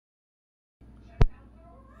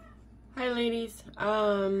Hi ladies,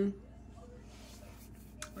 we're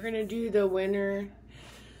gonna do the winner.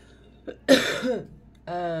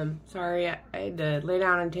 Sorry, I had to lay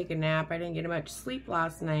down and take a nap. I didn't get much sleep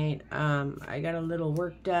last night. I got a little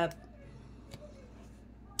worked up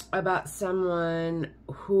about someone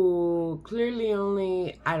who clearly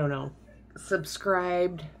only, I don't know,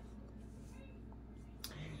 subscribed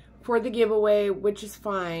for the giveaway, which is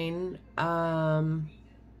fine.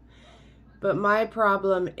 But my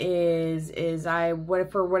problem is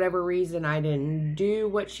for whatever reason, I didn't do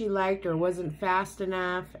what she liked or wasn't fast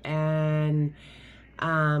enough, and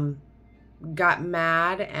got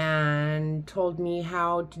mad and told me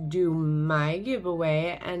how to do my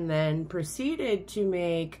giveaway, and then proceeded to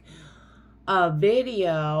make a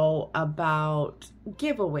video about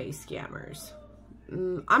giveaway scammers.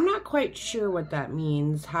 I'm not quite sure what that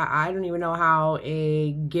means. I don't even know how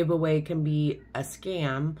a giveaway can be a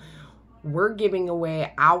scam. We're giving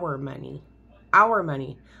away our money. Our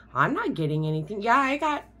money. I'm not getting anything. Yeah, I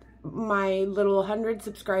got my little 100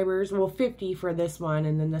 subscribers. Well, 50 for this one.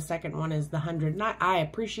 And then the second one is the 100. And I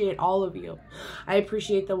appreciate all of you. I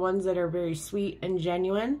appreciate the ones that are very sweet and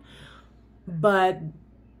genuine. But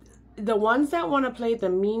the ones that want to play the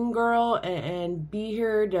mean girl and be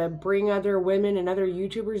here to bring other women and other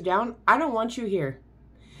YouTubers down, I don't want you here.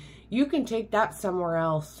 You can take that somewhere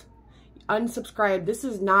else. Unsubscribe. This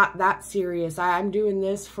is not that serious. I'm doing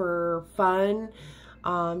this for fun,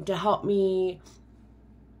 to help me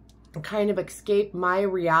kind of escape my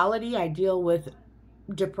reality. I deal with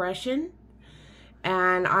depression,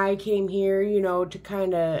 and I came here, you know, to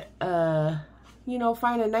kind of, you know,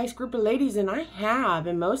 find a nice group of ladies, and I have,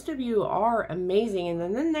 and most of you are amazing.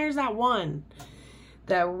 And then there's that one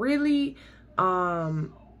that really,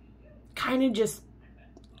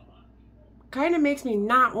 kind of makes me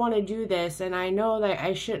not want to do this. And I know that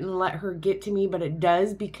I shouldn't let her get to me, but it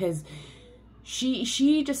does, because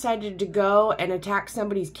she decided to go and attack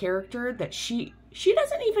somebody's character that she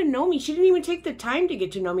doesn't even know me. She didn't even take the time to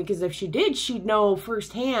get to know me, because if she did, she'd know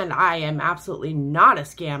firsthand I am absolutely not a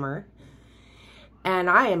scammer. And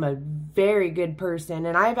I am a very good person.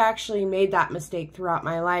 And I've actually made that mistake throughout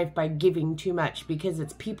my life by giving too much, because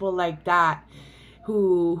it's people like that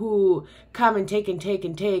who come and take and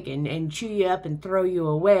chew you up and throw you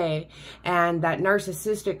away. And that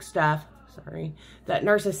narcissistic stuff, that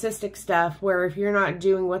narcissistic stuff where if you're not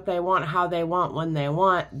doing what they want, how they want, when they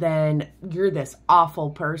want, then you're this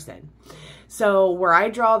awful person. So where I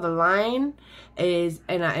draw the line is,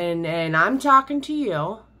 and I'm talking to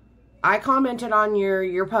you, I commented on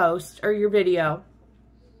your post or your video.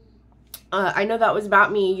 I know that was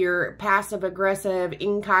about me, your passive-aggressive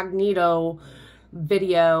incognito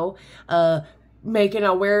video, making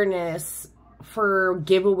awareness for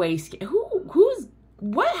giveaways.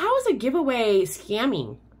 How is a giveaway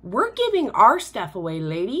scamming? We're giving our stuff away,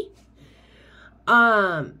 lady.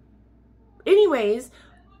 Anyways,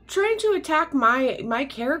 trying to attack my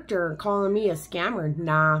character, calling me a scammer.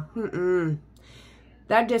 Nah,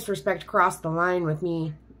 that disrespect crossed the line with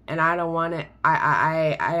me, and I don't want it.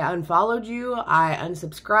 I unfollowed you, I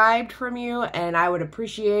unsubscribed from you, and I would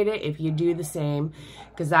appreciate it if you do the same,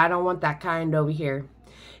 because I don't want that kind over here.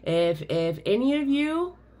 If any of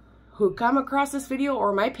you who come across this video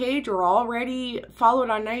or my page or already followed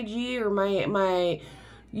on IG or my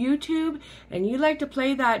YouTube, and you like to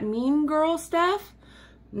play that mean girl stuff,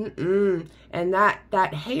 and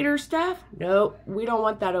that hater stuff, nope, we don't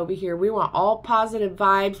want that over here. We want all positive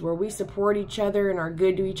vibes where we support each other and are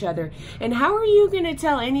good to each other. And how are you going to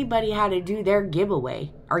tell anybody how to do their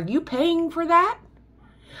giveaway? Are you paying for that?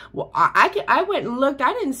 Well, I went and looked.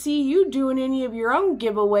 I didn't see you doing any of your own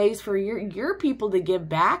giveaways for your people to give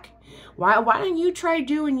back. Why don't you try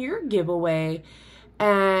doing your giveaway?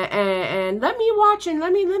 And let me watch and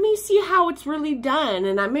let me see how it's really done,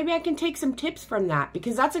 and maybe I can take some tips from that,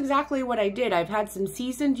 because that's exactly what I did. I've had some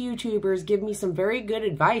seasoned YouTubers give me some very good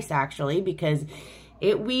advice, actually, because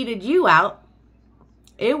it weeded you out.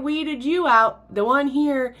 It weeded you out. The one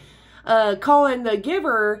here calling the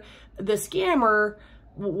giver the scammer.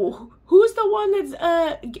 Who's the one that's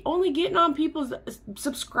only getting on people's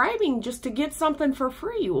subscribing just to get something for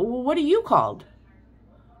free? What are you called?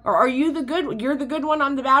 Or are you the good? You're the good one,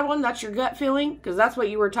 I'm the bad one? That's your gut feeling? Because that's what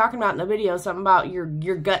you were talking about in the video. Something about your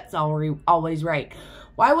gut's always right.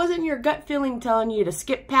 Why wasn't your gut feeling telling you to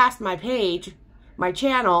skip past my page, my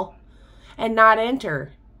channel, and not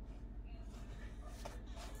enter?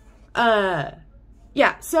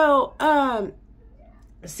 Yeah, so,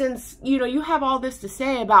 since, you know, you have all this to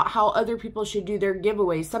say about how other people should do their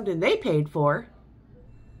giveaways, something they paid for,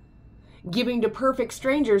 giving to perfect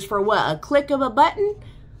strangers for what, a click of a button?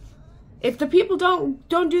 If the people don't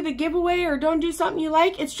do the giveaway or don't do something you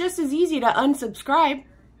like, it's just as easy to unsubscribe.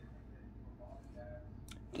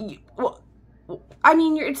 Well, I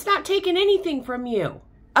mean, it's not taking anything from you.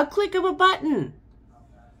 A click of a button.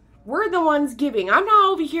 We're the ones giving. I'm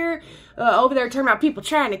not over here, over there talking about people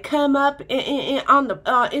trying to come up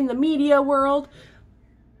in the media world.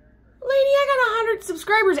 Lady, I got 100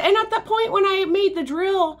 subscribers. And at that point when I made the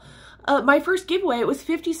drill, my first giveaway, it was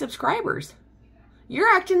 50 subscribers.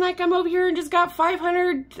 You're acting like I'm over here and just got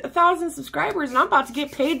 500,000 subscribers and I'm about to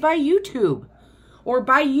get paid by YouTube. Or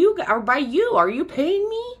by you. Are you paying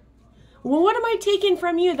me? Well, what am I taking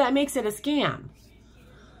from you that makes it a scam?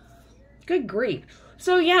 Good grief.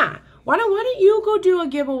 So yeah, why don't you go do a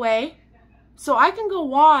giveaway so I can go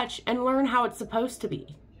watch and learn how it's supposed to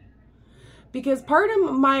be? Because part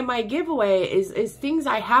of my giveaway is things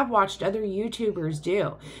I have watched other YouTubers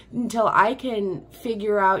do until I can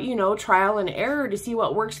figure out, you know, trial and error to see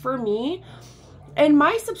what works for me and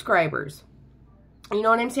my subscribers. You know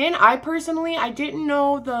what I'm saying? I personally, I didn't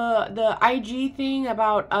know the IG thing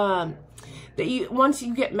about that once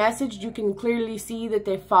you get messaged, you can clearly see that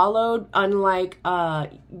they followed, unlike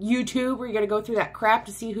YouTube, where you got to go through that crap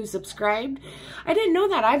to see who subscribed. I didn't know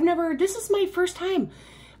that. This is my first time.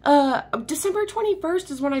 December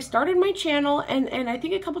 21st is when I started my channel, and I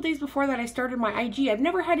think a couple days before that I started my IG. I've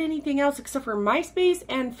never had anything else except for MySpace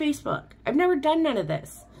and Facebook. I've never done none of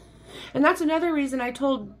this. And that's another reason I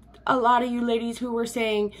told a lot of you ladies who were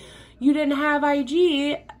saying you didn't have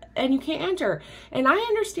IG and you can't enter. And I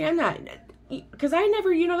understand that. Because I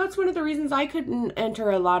never, you know, that's one of the reasons I couldn't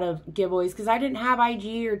enter a lot of giveaways, because I didn't have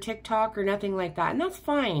IG or TikTok or nothing like that. And that's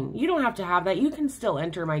fine. You don't have to have that. You can still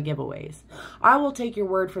enter my giveaways. I will take your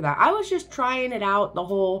word for that. I was just trying it out, the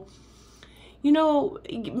whole, you know,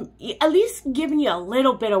 at least giving you a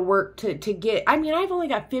little bit of work to get. I mean, I've only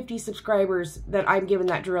got 50 subscribers that I'm giving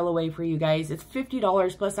that drill away for you guys. It's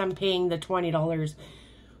 $50 plus I'm paying the $20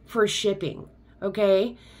 for shipping.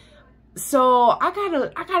 Okay? So I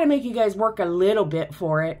gotta make you guys work a little bit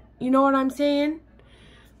for it. You know what I'm saying?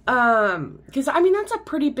 Because I mean, that's a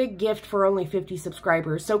pretty big gift for only 50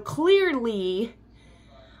 subscribers. So clearly,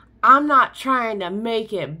 I'm not trying to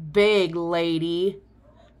make it big, lady.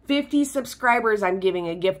 50 subscribers, I'm giving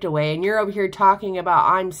a gift away, and you're over here talking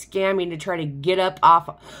about I'm scamming to try to get up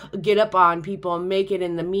on people and make it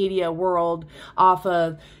in the media world off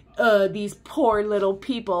of these poor little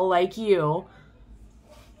people like you.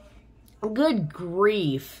 Good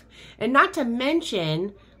grief. And not to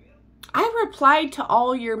mention, I replied to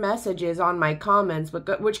all your messages on my comments,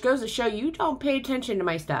 which goes to show you don't pay attention to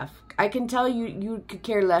my stuff. I can tell you could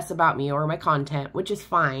care less about me or my content, which is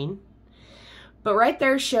fine. But right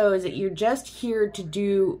there shows that you're just here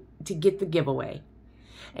to get the giveaway.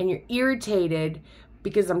 And you're irritated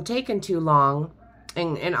because I'm taking too long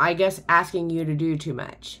and I guess asking you to do too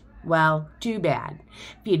much. Well, too bad.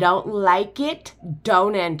 If you don't like it,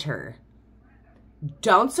 don't enter.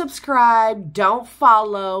 Don't subscribe, don't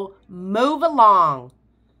follow, move along.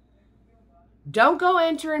 Don't go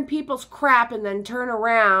entering people's crap and then turn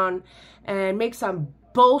around and make some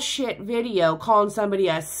bullshit video calling somebody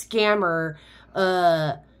a scammer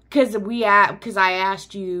because I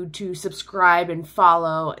asked you to subscribe and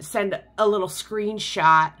follow, send a little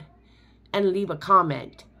screenshot and leave a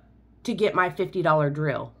comment to get my $50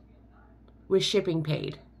 drill with shipping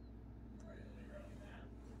paid.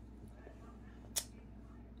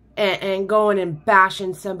 And going and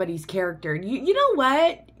bashing somebody's character. You know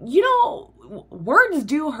what? You know, words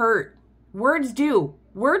do hurt. Words do.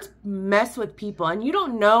 Words mess with people. And you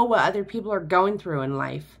don't know what other people are going through in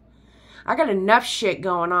life. I got enough shit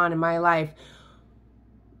going on in my life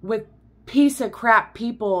with piece of crap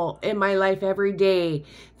people in my life every day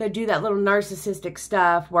that do that little narcissistic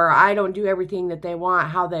stuff where I don't do everything that they want,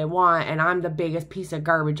 how they want, and I'm the biggest piece of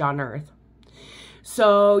garbage on earth.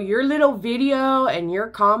 So your little video and your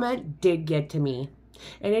comment did get to me.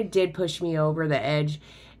 And it did push me over the edge.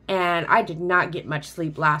 And I did not get much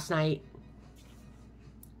sleep last night.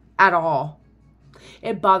 At all.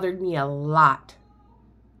 It bothered me a lot.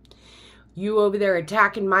 You over there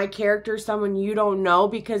attacking my character, someone you don't know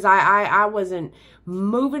because I wasn't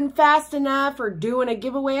moving fast enough or doing a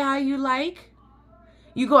giveaway how you like.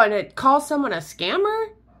 You going to call someone a scammer?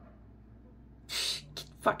 Get the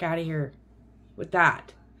fuck out of here with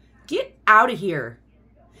that. Get out of here.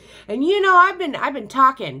 And you know, I've been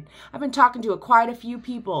talking to quite a few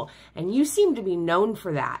people, and you seem to be known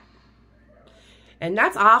for that. And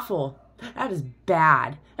that's awful. That is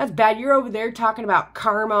bad. That's bad. You're over there talking about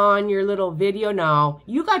karma on your little video. No,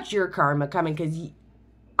 you got your karma coming because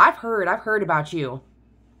I've heard about you.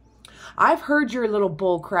 I've heard your little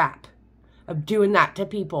bull crap of doing that to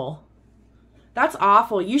people. That's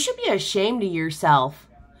awful. You should be ashamed of yourself.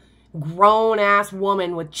 Grown-ass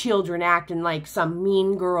woman with children acting like some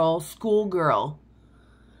mean girl, schoolgirl.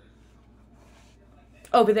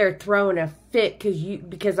 Over there throwing a fit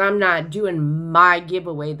because I'm not doing my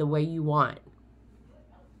giveaway the way you want.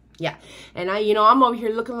 Yeah. And I'm over here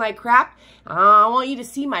looking like crap. I want you to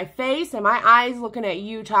see my face and my eyes looking at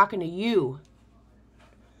you, talking to you.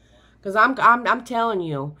 Because I'm telling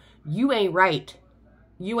you, you ain't right.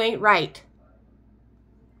 You ain't right.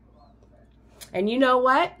 And you know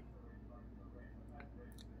what?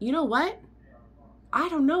 You know what? I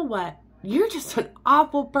don't know what. You're just an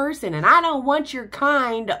awful person, and I don't want your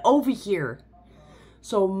kind over here.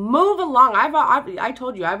 So move along. I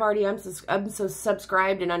told you, I've already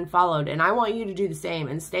unsubscribed and unfollowed, and I want you to do the same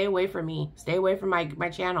and stay away from me. Stay away from my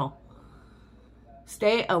channel.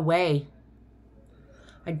 Stay away.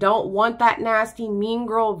 I don't want that nasty mean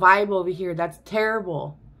girl vibe over here. That's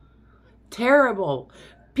terrible. Terrible.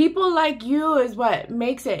 People like you is what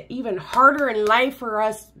makes it even harder in life for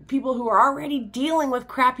us people who are already dealing with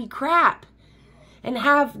crappy crap and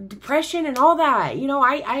have depression and all that. You know,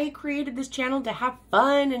 I created this channel to have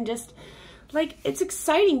fun and just, like, it's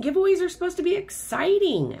exciting. Giveaways are supposed to be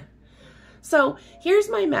exciting. So here's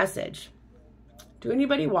my message to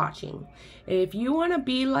anybody watching. If you want to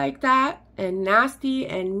be like that and nasty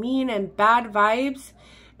and mean and bad vibes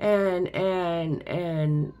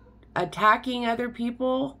and attacking other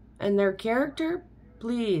people and their character,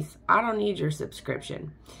 please, I don't need your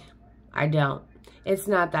subscription. I don't. It's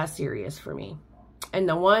not that serious for me. And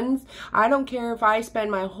the ones, I don't care if I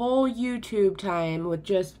spend my whole YouTube time with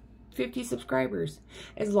just 50 subscribers.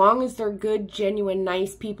 As long as they're good, genuine,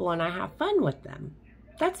 nice people and I have fun with them.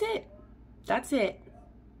 That's it. That's it.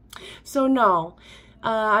 So no,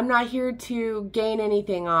 I'm not here to gain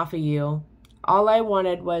anything off of you. All I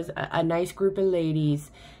wanted was a nice group of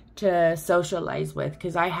ladies to socialize with,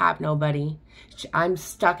 because I have nobody. I'm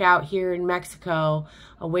stuck out here in Mexico,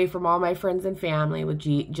 away from all my friends and family, with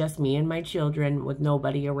just me and my children, with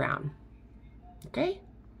nobody around. Okay?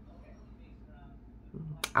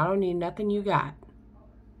 I don't need nothing you got.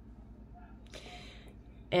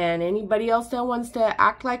 And anybody else that wants to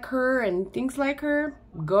act like her and thinks like her,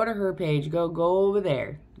 go to her page. Go over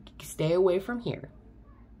there. Stay away from here,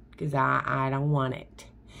 because I don't want it.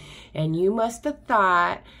 And you must have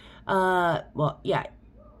thought, well, yeah,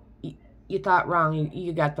 you thought wrong.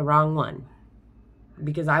 You got the wrong one,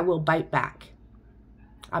 because I will bite back.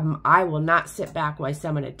 I will not sit back while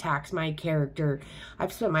someone attacks my character.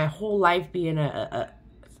 I've spent my whole life being a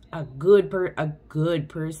good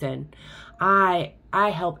person. I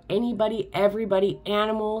help anybody, everybody,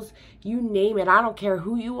 animals, you name it. I don't care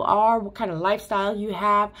who you are, what kind of lifestyle you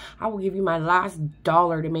have. I will give you my last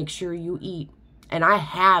dollar to make sure you eat. And I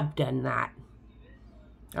have done that.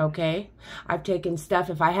 Okay? I've taken stuff,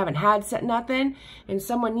 if I haven't had nothing and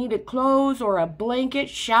someone needed clothes or a blanket,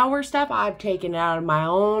 shower stuff, I've taken it out of my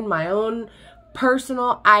own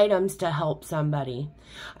personal items to help somebody.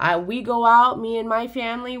 We go out, me and my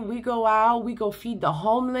family, we go out, we go feed the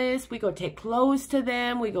homeless, we go take clothes to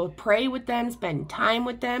them, we go pray with them, spend time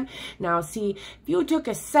with them. Now see, if you took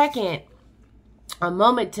a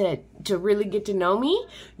moment to really get to know me,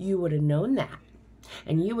 you would have known that.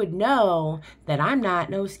 And you would know that I'm not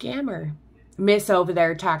no scammer. Miss over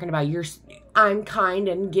there talking about I'm kind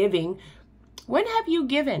and giving. When have you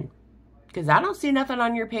given? Because I don't see nothing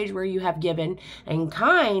on your page where you have given. And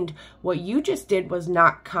kind, what you just did was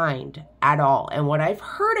not kind at all. And what I've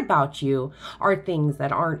heard about you are things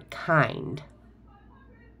that aren't kind.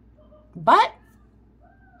 But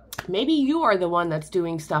maybe you are the one that's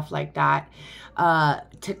doing stuff like that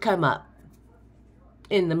to come up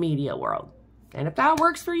in the media world. And if that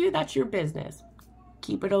works for you, that's your business.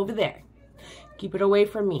 Keep it over there. Keep it away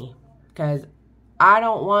from me. Because I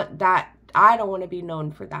don't want that. I don't want to be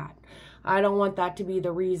known for that. I don't want that to be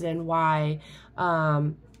the reason why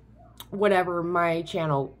whatever my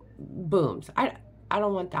channel booms. I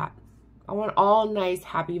don't want that. I want all nice,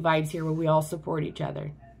 happy vibes here where we all support each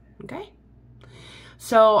other. Okay?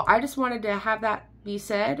 So I just wanted to have that be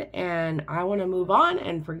said, and I want to move on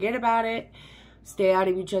and forget about it. Stay out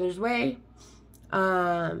of each other's way.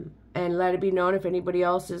 And let it be known if anybody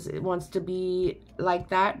else wants to be like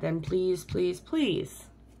that, then please, please, please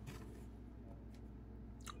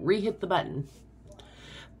re-hit the button.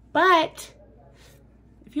 But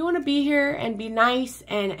if you want to be here and be nice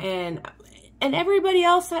and everybody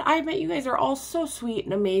else that I've met, you guys are all so sweet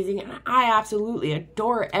and amazing, and I absolutely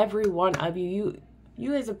adore every one of you.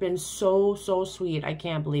 You guys have been so sweet. I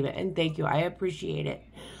can't believe it. And thank you. I appreciate it.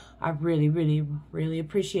 I really, really, really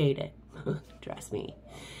appreciate it. Trust me.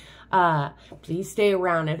 Please stay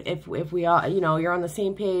around if we all, you know, you're on the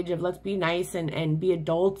same page of let's be nice and be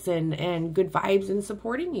adults and good vibes and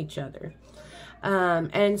supporting each other.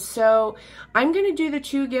 And so I'm going to do the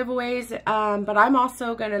 2 giveaways, but I'm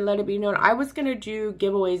also going to let it be known, I was going to do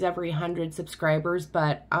giveaways every 100 subscribers,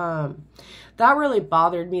 but, that really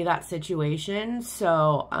bothered me, that situation.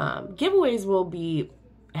 So, giveaways will be,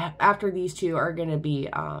 after these 2 are going to be,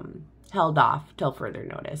 held off till further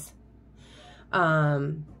notice.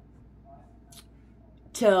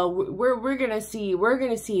 Till we're going to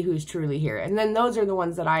see who's truly here. And then those are the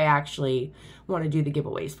ones that I actually want to do the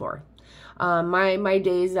giveaways for. My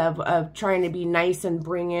days of trying to be nice and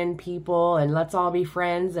bring in people and let's all be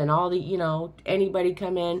friends and all the, you know, anybody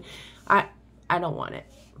come in, I don't want it,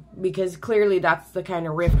 because clearly that's the kind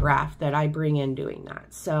of riffraff that I bring in doing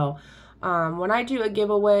that. So, when I do a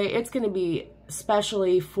giveaway, it's going to be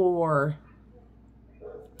especially for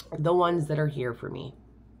the ones that are here for me.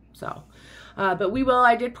 So, but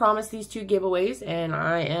I did promise these 2 giveaways, and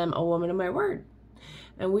I am a woman of my word,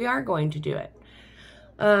 and we are going to do it.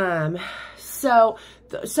 So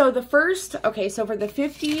the first, okay, so for the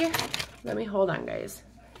 50, let me, hold on, guys.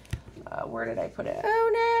 Where did I put it?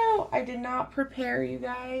 Oh, no, I did not prepare, you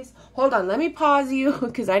guys. Hold on, let me pause you,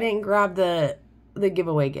 because I didn't grab the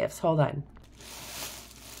giveaway gifts. Hold on.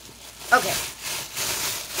 Okay.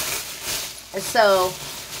 So,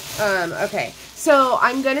 okay. So,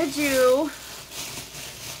 I'm going to do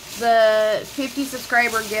the 50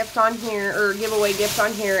 subscriber gift on here, or giveaway gift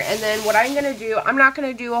on here, and then what I'm going to do, I'm not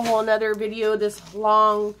going to do a whole nother video this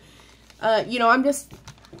long, you know, I'm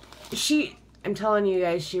telling you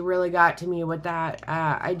guys, she really got to me with that.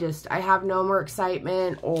 I have no more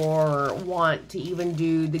excitement or want to even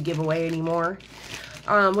do the giveaway anymore,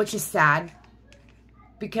 which is sad,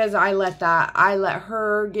 because I let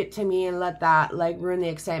her get to me and let that, like, ruin the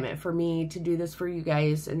excitement for me to do this for you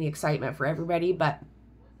guys and the excitement for everybody. But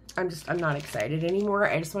I'm not excited anymore.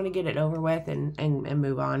 I just want to get it over with and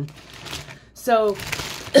move on. So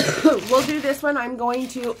we'll do this one. I'm going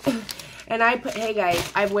to, and hey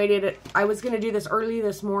guys, I've waited. I was going to do this early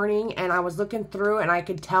this morning, and I was looking through, and I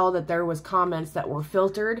could tell that there was comments that were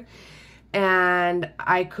filtered, and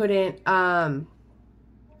I couldn't,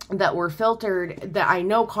 that were filtered, that I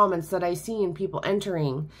know comments that I see in people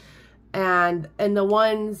entering, and the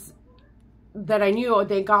ones that I knew,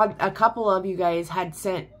 thank God, a couple of you guys had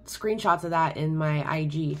sent screenshots of that in my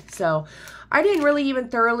IG. So I didn't really even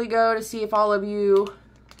thoroughly go to see if all of you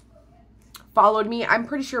followed me. I'm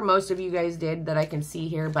pretty sure most of you guys did that I can see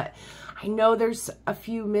here, but I know there's a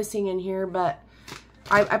few missing in here. But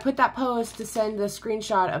I put that post to send the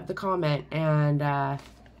screenshot of the comment, and I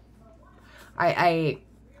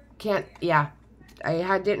can't, yeah,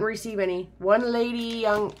 didn't receive any. One lady,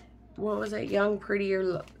 young, what was it, young,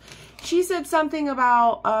 prettier, she said something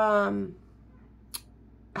about,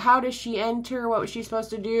 how does she enter? What was she supposed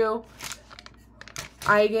to do?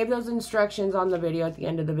 I gave those instructions on the video at the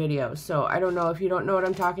end of the video. So I don't know. If you don't know what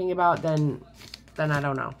I'm talking about, then I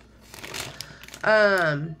don't know.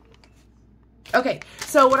 Okay.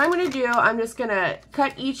 So what I'm going to do, I'm just going to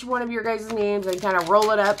cut each one of your guys' names and kind of roll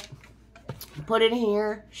it up, put it in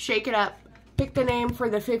here, shake it up, pick the name for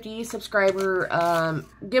the 50 subscriber,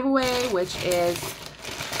 giveaway, which is,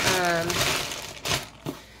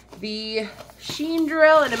 the Sheen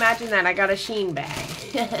drill. And imagine that I got a Sheen bag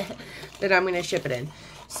that I'm going to ship it in.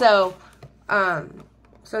 So,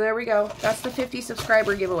 so there we go. That's the 50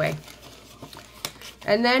 subscriber giveaway.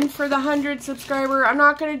 And then for the 100 subscriber, I'm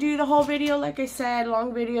not going to do the whole video. Like I said,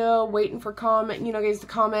 long video, waiting for comment, you know, guys to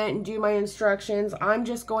comment and do my instructions. I'm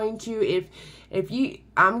just going to,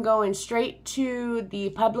 I'm going straight to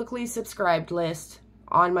the publicly subscribed list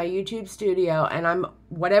on my YouTube studio, and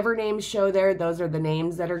whatever names show there, those are the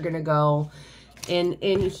names that are going to go in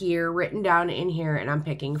here, written down in here, and I'm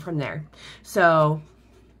picking from there. So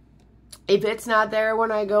if it's not there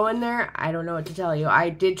when I go in there, I don't know what to tell you. I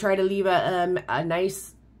did try to leave a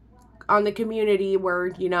nice on the community where,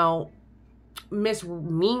 you know, Miss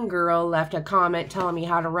Mean Girl left a comment telling me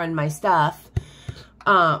how to run my stuff.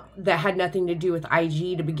 That had nothing to do with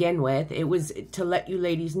IG to begin with. It was to let you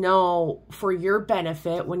ladies know, for your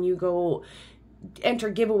benefit, when you go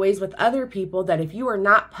enter giveaways with other people, that if you are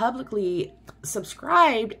not publicly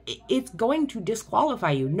subscribed, it's going to disqualify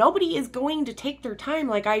you. Nobody is going to take their time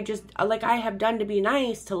like I have done to be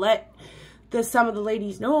nice, to let some of the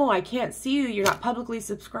ladies know, I can't see you, you're not publicly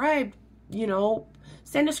subscribed. You know,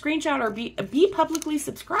 send a screenshot or be publicly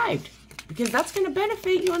subscribed, because that's going to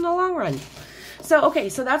benefit you in the long run. So, okay,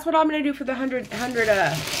 so that's what I'm going to do for the 100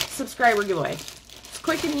 subscriber giveaway. It's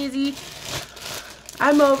quick and easy.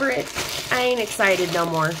 I'm over it. I ain't excited no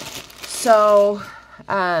more. So,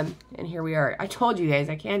 And here we are. I told you guys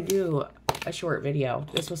I can't do a short video.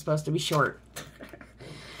 This was supposed to be short.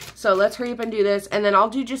 So let's hurry up and do this. And then I'll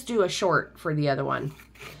just do a short for the other one.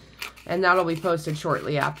 And that'll be posted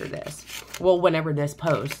shortly after this. Well, whenever this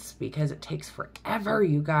posts, because it takes forever,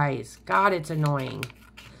 you guys. God, it's annoying.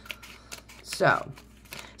 So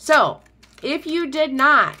if you did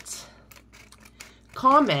not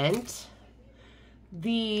comment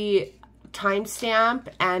the timestamp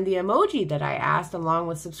and the emoji that I asked, along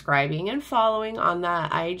with subscribing and following on the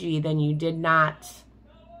IG, then you didn't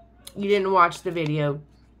watch the video.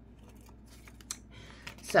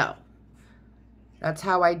 So that's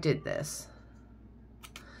how I did this.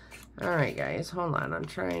 All right, guys, hold on. I'm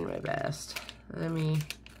trying my best. Let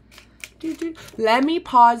me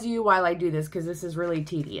pause you while I do this, because this is really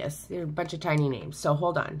tedious. There are a bunch of tiny names, so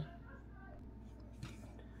hold on.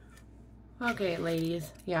 Okay,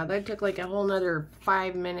 ladies. Yeah, that took like a whole nother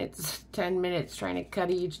 5 minutes, 10 minutes trying to cut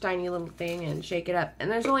each tiny little thing and shake it up. And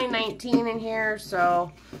there's only 19 in here,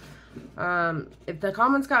 so if the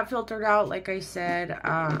comments got filtered out, like I said,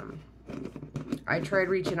 I tried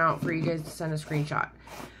reaching out for you guys to send a screenshot.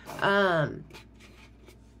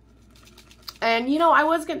 And, you know, I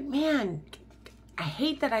was gonna, man, I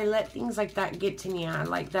hate that I let things like that get to me. I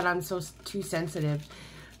like that I'm so too sensitive.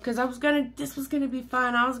 Because this was gonna be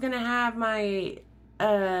fun. I was gonna have my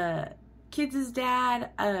kids' dad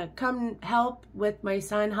come help with my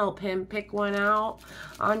son, help him pick one out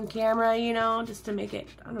on camera, you know, just to make it,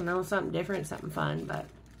 I don't know, something different, something fun. But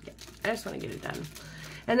yeah, I just want to get it done.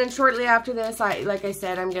 And then shortly after this, like I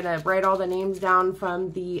said, I'm gonna write all the names down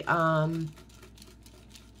from the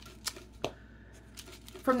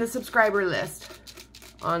subscriber list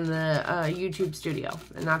on the YouTube studio,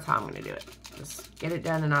 and that's how I'm gonna do it. Just get it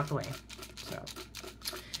done and out the way. So,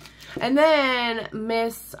 and then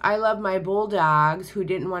Miss I Love My Bulldogs, who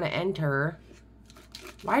didn't want to enter.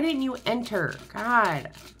 Why didn't you enter?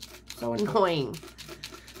 God, so annoying.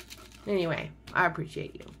 Anyway, I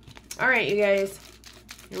appreciate you. All right, you guys,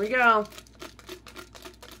 here we go.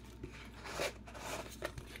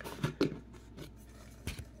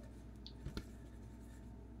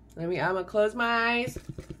 I'm gonna close my eyes.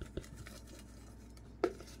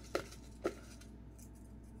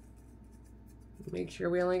 Make sure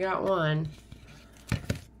we only got one.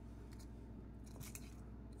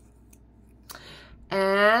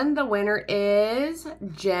 And the winner is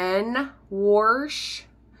Jen Warsher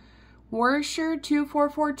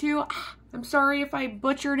 2442. I'm sorry if I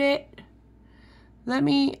butchered it. Let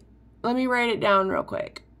me write it down real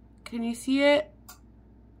quick. Can you see it?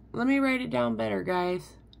 Let me write it down better,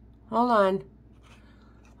 guys. Hold on.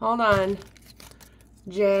 Hold on.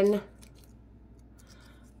 Jen.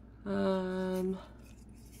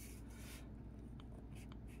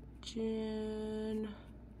 Jen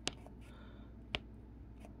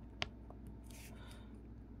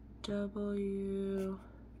W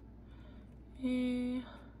A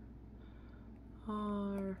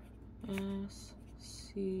R S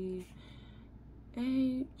C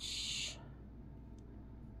H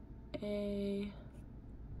A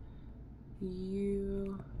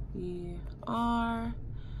U E R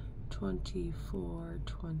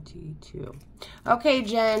 2422. Okay,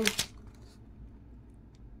 Jen.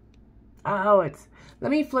 Oh,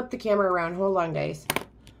 let me flip the camera around. Hold on, guys.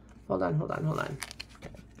 Hold on. Hold on.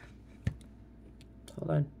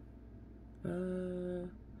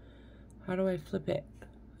 How do I flip it?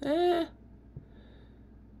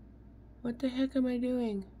 What the heck am I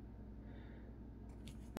doing?